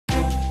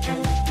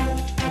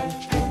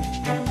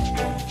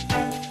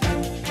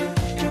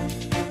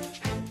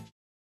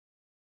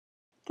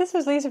This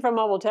is Lisa from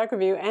Mobile Tech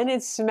Review, and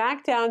it's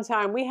Smackdown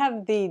time. We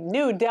have the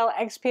new Dell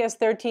XPS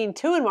 13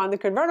 2-in-1, the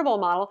convertible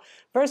model,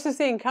 versus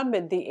the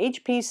incumbent, the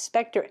HP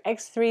Spectre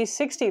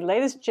x360,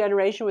 latest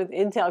generation with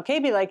Intel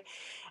Kaby Lake,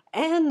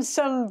 and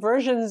some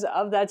versions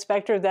of that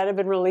Spectre that have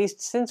been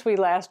released since we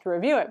last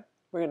reviewed it.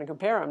 We're going to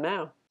compare them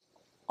now.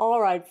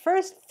 All right,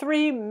 first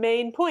three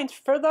main points.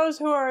 For those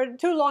who are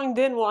too long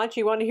didn't watch,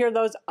 you want to hear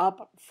those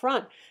up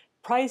front.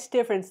 Price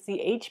difference. The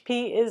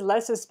HP is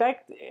less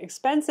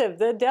expensive.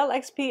 The Dell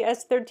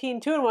XPS 13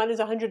 2-in-1 is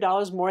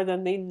 $100 more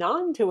than the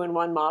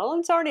non-2-in-1 model, and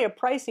it's already a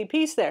pricey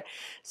piece there.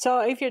 So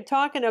if you're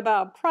talking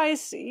about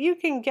price, you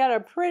can get a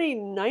pretty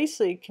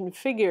nicely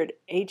configured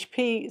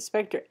HP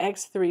Spectre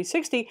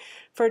x360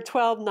 for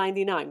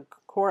 $1299.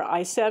 Core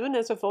i7,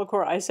 that's a full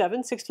Core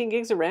i7, 16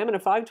 gigs of RAM, and a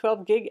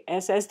 512 gig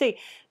SSD.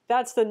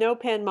 That's the no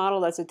pen model.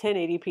 That's a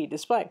 1080p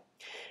display.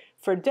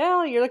 For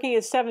Dell, you're looking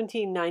at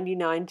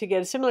 $1799 to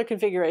get a similar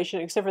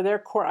configuration, except for their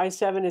Core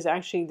i7 is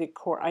actually the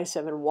Core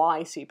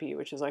i7Y CPU,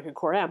 which is like a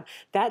Core M.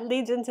 That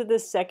leads into the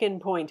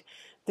second point.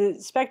 The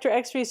Spectre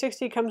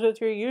x360 comes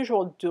with your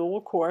usual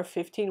dual-core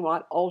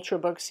 15-watt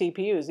Ultrabook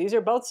CPUs. These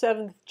are both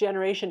 7th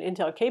generation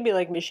Intel Kaby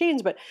Lake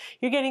machines, but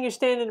you're getting your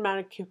standard amount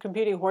of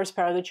computing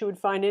horsepower that you would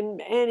find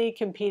in any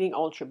competing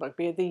Ultrabook,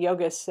 be it the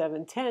Yoga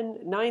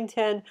 710,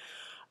 910,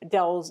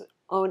 Dell's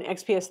own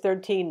XPS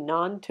 13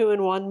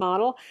 non-2-in-1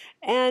 model,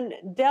 and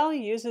Dell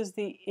uses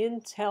the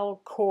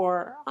Intel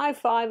Core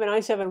i5 and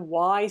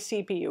i7Y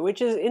CPU,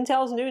 which is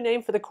Intel's new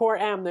name for the Core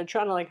M. They're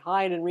trying to like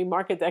hide and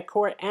remarket that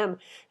Core M.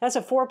 That's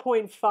a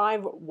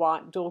 4.5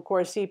 watt dual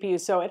core CPU,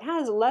 so it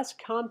has less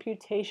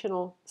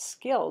computational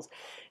skills.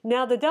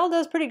 Now the Dell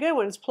does pretty good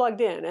when it's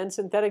plugged in, and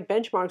synthetic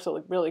benchmarks will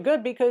look really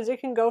good because it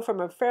can go from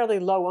a fairly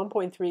low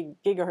 1.3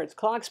 gigahertz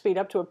clock speed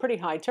up to a pretty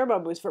high turbo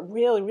boost for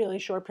really, really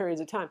short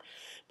periods of time.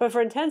 But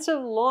for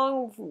intensive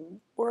long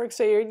work,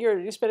 say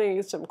you're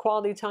spending some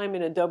quality time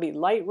in Adobe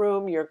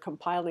Lightroom, you're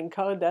compiling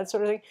code, that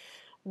sort of thing,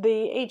 the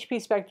HP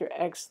Spectre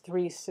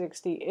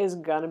x360 is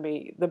going to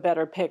be the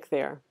better pick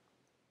there.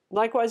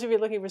 Likewise, if you're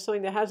looking for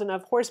something that has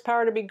enough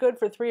horsepower to be good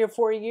for 3 or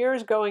 4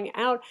 years going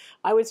out,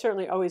 I would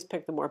certainly always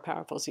pick the more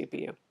powerful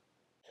CPU.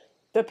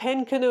 The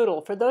pen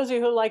canoodle. For those of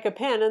you who like a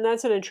pen, and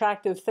that's an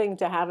attractive thing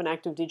to have an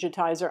active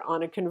digitizer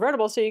on a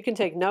convertible so you can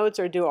take notes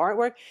or do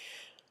artwork,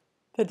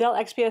 the Dell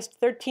XPS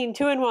 13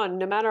 2-in-1,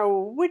 no matter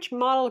which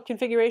model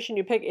configuration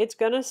you pick, it's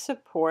going to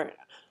support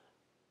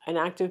an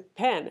active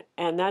pen,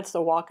 and that's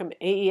the Wacom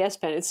AES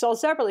pen. It's sold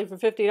separately for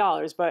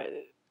 $50, but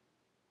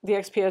the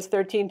XPS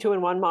 13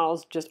 2-in-1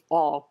 models, just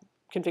all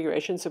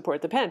configurations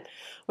support the pen.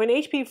 When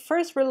HP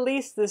first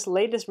released this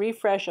latest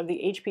refresh of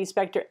the HP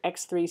Spectre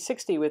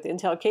x360 with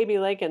Intel Kaby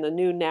Lake and the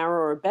new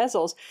narrower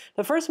bezels,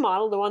 the first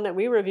model, the one that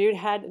we reviewed,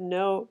 had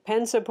no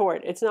pen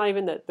support. It's not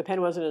even that the pen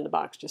wasn't in the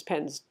box, just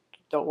pens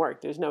don't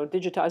work. There's no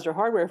digitizer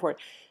hardware for it.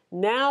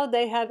 Now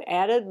they have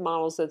added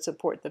models that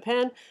support the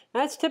pen.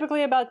 That's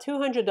typically about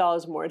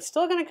 $200 more. It's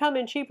still going to come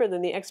in cheaper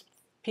than the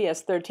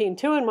XPS 13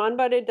 2-in-1,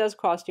 but it does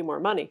cost you more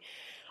money.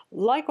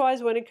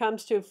 Likewise, when it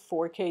comes to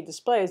 4K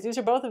displays, these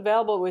are both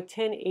available with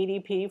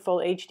 1080p full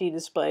HD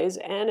displays,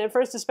 and at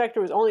first the Spectre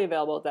was only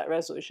available at that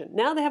resolution.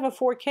 Now they have a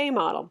 4K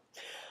model.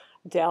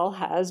 Dell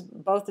has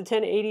both the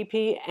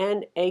 1080p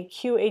and a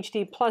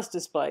QHD Plus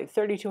display,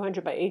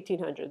 3200 by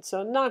 1800.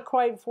 So not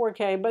quite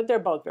 4K, but they're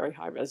both very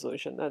high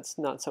resolution. That's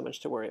not so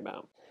much to worry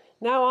about.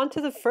 Now on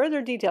to the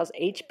further details.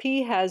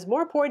 HP has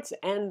more ports,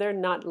 and they're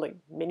not like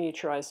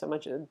miniaturized so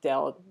much as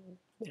Dell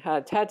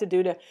had to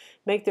do to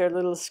make their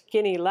little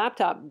skinny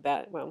laptop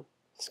that, well,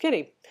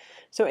 skinny.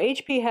 So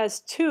HP has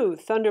 2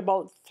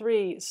 Thunderbolt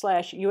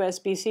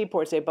 3/USB-C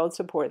ports. They both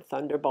support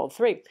Thunderbolt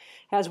 3. It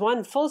has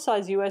 1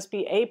 full-size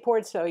USB-A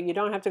port, so you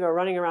don't have to go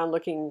running around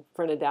looking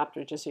for an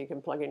adapter just so you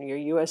can plug in your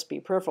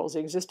USB peripherals, the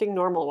existing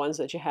normal ones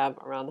that you have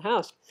around the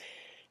house.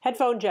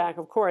 Headphone jack,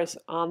 of course,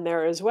 on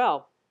there as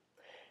well.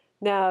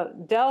 Now,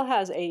 Dell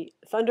has a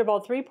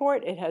Thunderbolt 3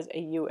 port, it has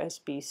a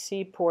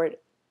USB-C port,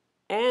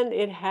 and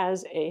it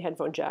has a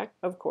headphone jack,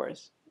 of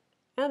course.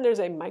 And there's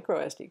a micro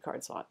SD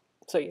card slot.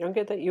 So you don't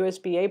get that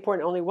USB-A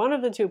port. Only one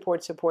of the 2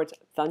 ports supports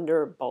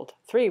Thunderbolt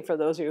 3 for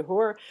those of you who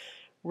are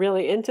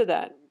really into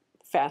that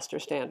faster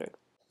standard.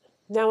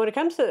 Now, when it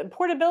comes to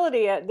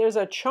portability, there's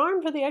a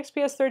charm for the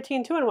XPS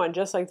 13 2-in-1,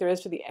 just like there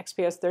is for the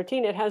XPS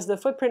 13. It has the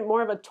footprint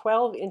more of a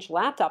 12-inch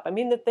laptop. I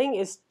mean, the thing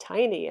is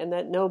tiny, and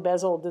that no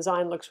bezel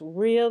design looks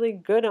really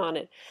good on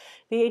it.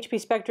 The HP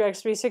Spectre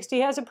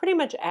x360 has a pretty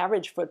much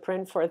average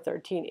footprint for a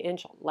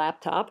 13-inch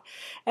laptop,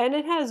 and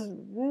it has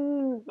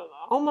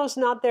almost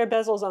not there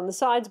bezels on the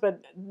sides,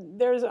 but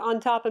there's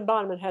on top and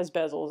bottom it has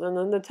bezels. And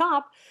then the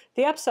top,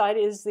 the upside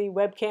is the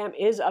webcam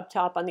is up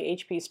top on the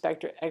HP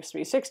Spectre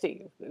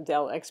x360.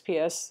 Dell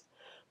XPS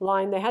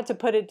line, they had to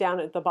put it down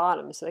at the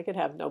bottom so they could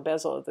have no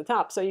bezel at the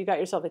top. So you got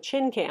yourself a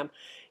chin cam.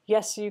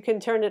 Yes, you can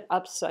turn it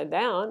upside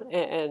down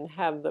and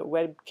have the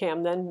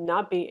webcam then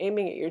not be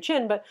aiming at your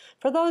chin. But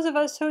for those of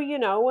us who, you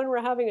know, when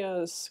we're having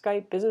a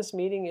Skype business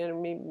meeting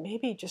and we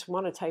maybe just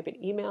want to type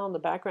an email in the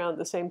background at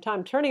the same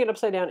time, turning it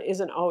upside down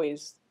isn't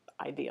always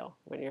ideal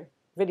when you're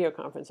video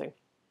conferencing.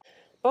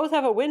 Both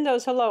have a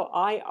Windows Hello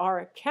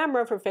IR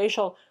camera for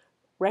facial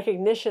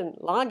recognition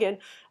login.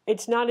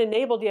 It's not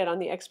enabled yet on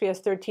the XPS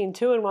 13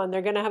 2-in-1.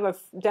 They're going to have a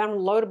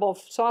downloadable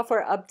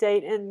software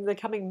update in the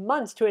coming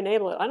months to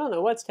enable it. I don't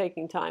know what's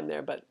taking time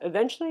there, but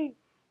eventually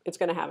it's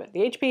going to have it.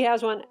 The HP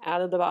has one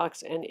out of the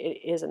box, and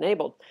it is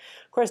enabled.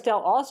 Of course, Dell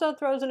also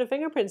throws in a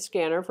fingerprint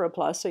scanner for a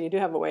plus, so you do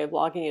have a way of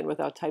logging in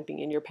without typing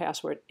in your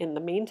password in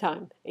the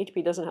meantime.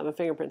 HP doesn't have a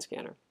fingerprint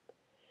scanner.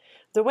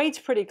 The weight's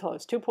pretty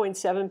close,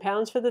 2.7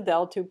 pounds for the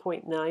Dell,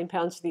 2.9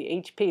 pounds for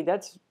the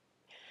HP.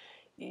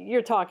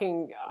 You're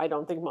talking, I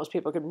don't think most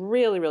people could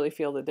really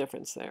feel the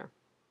difference there.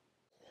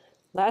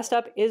 Last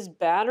up is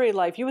battery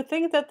life. You would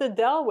think that the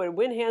Dell would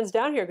win hands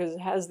down here because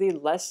it has the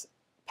less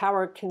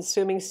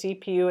power-consuming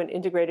CPU and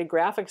integrated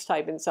graphics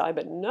type inside,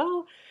 but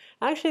no.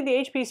 Actually,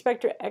 the HP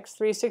Spectre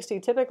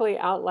x360 typically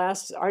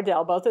outlasts our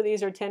Dell. Both of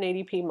these are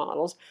 1080p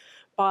models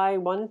by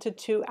 1 to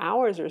 2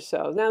 hours or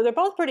so. Now, they're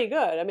both pretty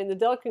good. I mean, the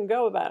Dell can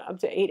go about up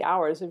to 8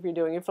 hours if you're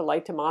doing it for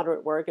light to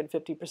moderate work at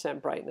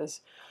 50%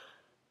 brightness.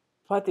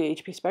 But the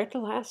HP Spectre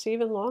lasts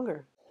even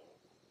longer.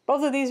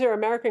 Both of these are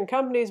American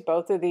companies.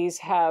 Both of these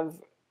have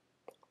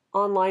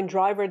online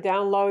driver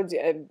downloads.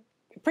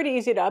 Pretty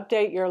easy to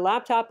update your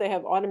laptop. They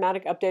have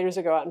automatic updaters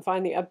that go out and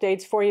find the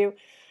updates for you.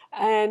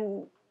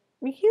 And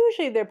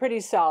usually they're pretty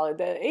solid.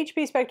 The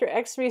HP Spectre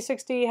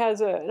x360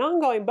 has an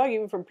ongoing bug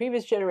even from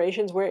previous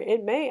generations where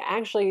it may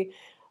actually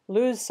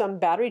lose some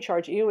battery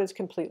charge even when it's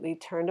completely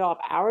turned off.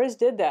 Ours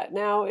did that.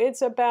 Now,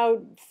 it's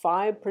about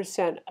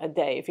 5% a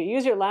day. If you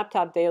use your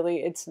laptop daily,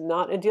 it's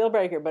not a deal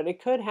breaker, but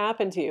it could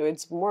happen to you.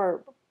 It's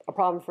more a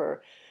problem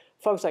for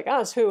folks like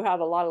us who have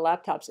a lot of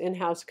laptops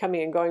in-house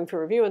coming and going for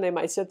review, and they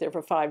might sit there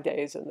for 5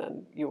 days, and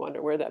then you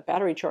wonder where that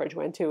battery charge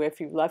went to if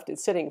you left it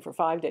sitting for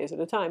 5 days at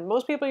a time.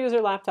 Most people use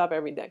their laptop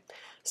every day.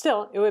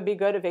 Still, it would be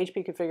good if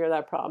HP could figure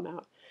that problem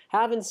out.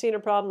 Haven't seen a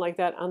problem like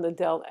that on the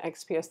Dell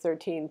XPS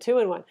 13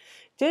 2-in-1.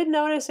 Did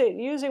notice it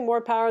using more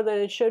power than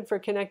it should for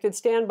connected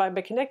standby,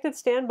 but connected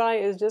standby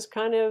is just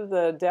kind of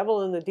the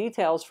devil in the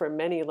details for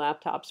many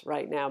laptops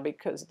right now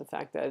because of the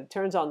fact that it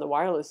turns on the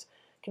wireless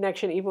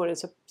connection even when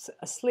it's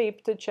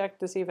asleep to check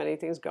to see if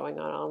anything's going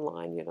on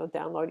online,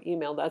 download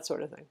email, that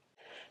sort of thing.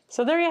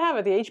 So there you have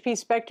it, the HP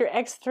Spectre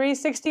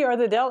x360 or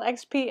the Dell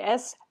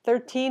XPS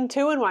 13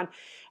 2-in-1.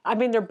 I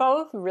mean, they're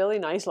both really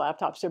nice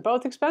laptops. They're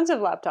both expensive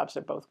laptops.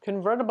 They're both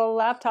convertible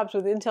laptops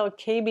with Intel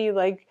KB,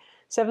 like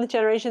 7th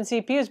generation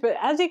CPUs. But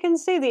as you can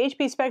see, the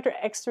HP Spectre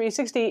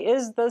x360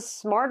 is the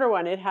smarter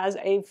one. It has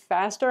a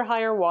faster,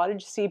 higher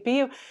wattage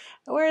CPU,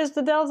 whereas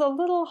the Dell's a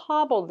little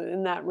hobbled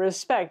in that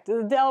respect.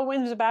 The Dell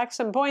wins back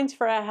some points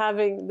for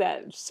having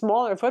that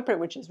smaller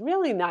footprint, which is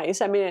really nice.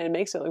 I mean, it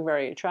makes it look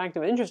very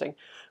attractive and interesting.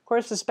 Of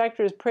course, the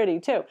Spectre is pretty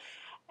too.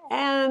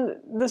 And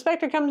the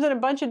Spectre comes in a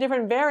bunch of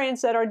different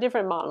variants that are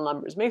different model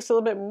numbers. Makes it a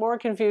little bit more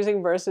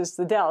confusing versus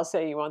the Dell.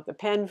 Say you want the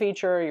pen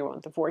feature, you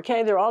want the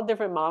 4K. They're all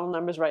different model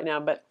numbers right now,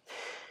 but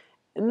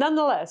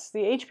nonetheless, the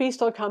HP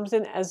still comes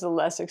in as the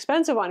less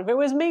expensive one. If it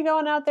was me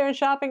going out there and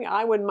shopping,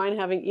 I wouldn't mind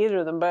having either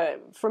of them.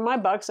 But for my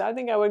bucks, I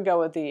think I would go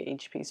with the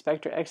HP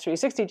Spectre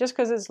x360 just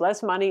because it's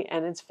less money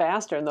and it's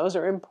faster. And those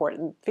are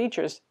important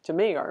features to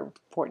me, are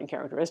important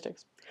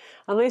characteristics.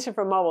 I'm Lisa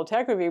from Mobile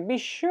Tech Review. Be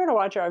sure to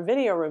watch our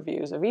video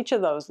reviews of each of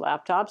those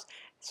laptops.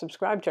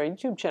 Subscribe to our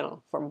YouTube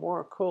channel for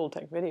more cool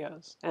tech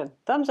videos. And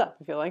thumbs up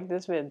if you like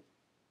this vid.